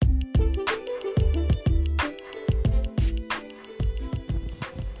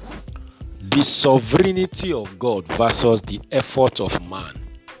The sovereignty of God versus the effort of man.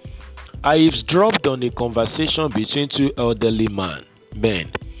 I eavesdropped on a conversation between two elderly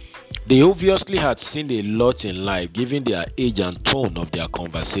men. They obviously had seen a lot in life given their age and tone of their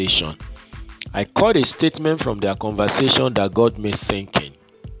conversation. I caught a statement from their conversation that got me thinking.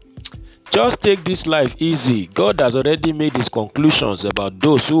 Just take this life easy. God has already made his conclusions about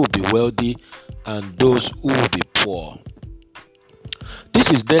those who will be wealthy and those who will be poor. This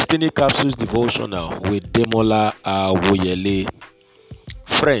is Destiny Capsules Devotional with Demola Awoyele.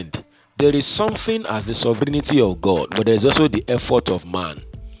 Friend, there is something as the sovereignty of God, but there is also the effort of man.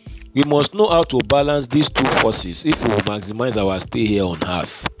 We must know how to balance these two forces if we will maximize our stay here on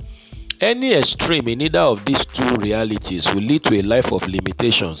earth. Any extreme in either of these two realities will lead to a life of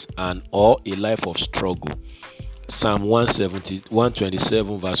limitations and or a life of struggle. Psalm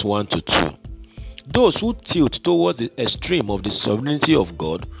 127 verse 1 to 2. Those who tilt towards the extreme of the sovereignty of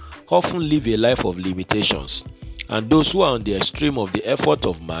God often live a life of limitations, and those who are on the extreme of the effort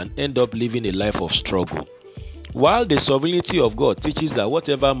of man end up living a life of struggle. While the sovereignty of God teaches that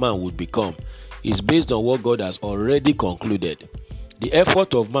whatever man would become is based on what God has already concluded, the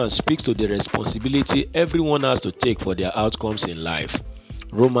effort of man speaks to the responsibility everyone has to take for their outcomes in life.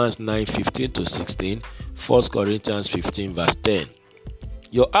 Romans 9:15 to 16, 1 Corinthians 15 verse 10.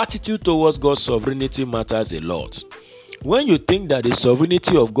 Your attitude towards God's sovereignty matters a lot. When you think that the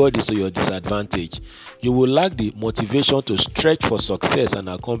sovereignty of God is to your disadvantage, you will lack the motivation to stretch for success and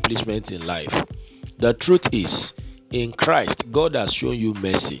accomplishment in life. The truth is, in Christ, God has shown you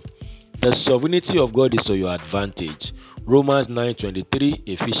mercy. The sovereignty of God is to your advantage. Romans 9:23,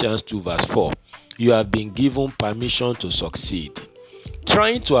 Ephesians 2 verse 4. You have been given permission to succeed.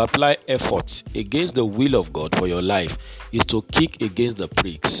 Trying to apply efforts against the will of God for your life is to kick against the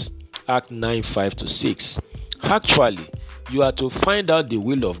pricks. Act 9:5 to 6. Actually, you are to find out the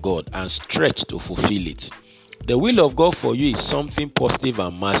will of God and stretch to fulfill it. The will of God for you is something positive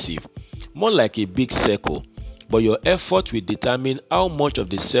and massive, more like a big circle, but your effort will determine how much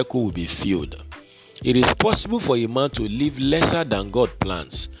of the circle will be filled. It is possible for a man to live lesser than God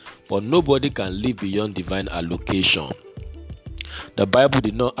plans, but nobody can live beyond divine allocation. The Bible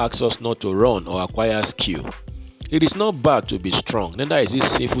did not ask us not to run or acquire skill. It is not bad to be strong, neither is it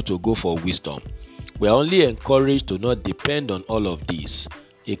sinful to go for wisdom. We are only encouraged to not depend on all of these.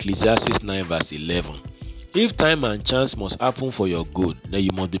 Ecclesiastes 9 verse 11. If time and chance must happen for your good, then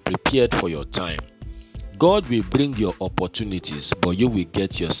you must be prepared for your time. God will bring your opportunities, but you will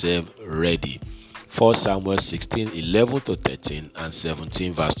get yourself ready. 1 Samuel 16:11 to 13 and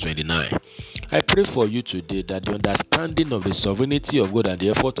 17 verse 29. I pray for you today that the understanding of the sovereignty of God and the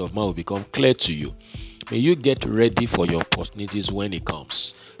effort of man will become clear to you. May you get ready for your opportunities when it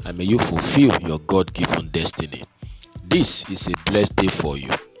comes, and may you fulfill your God-given destiny. This is a blessed day for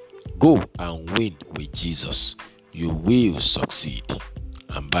you. Go and win with Jesus. You will succeed.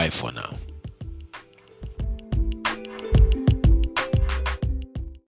 And bye for now.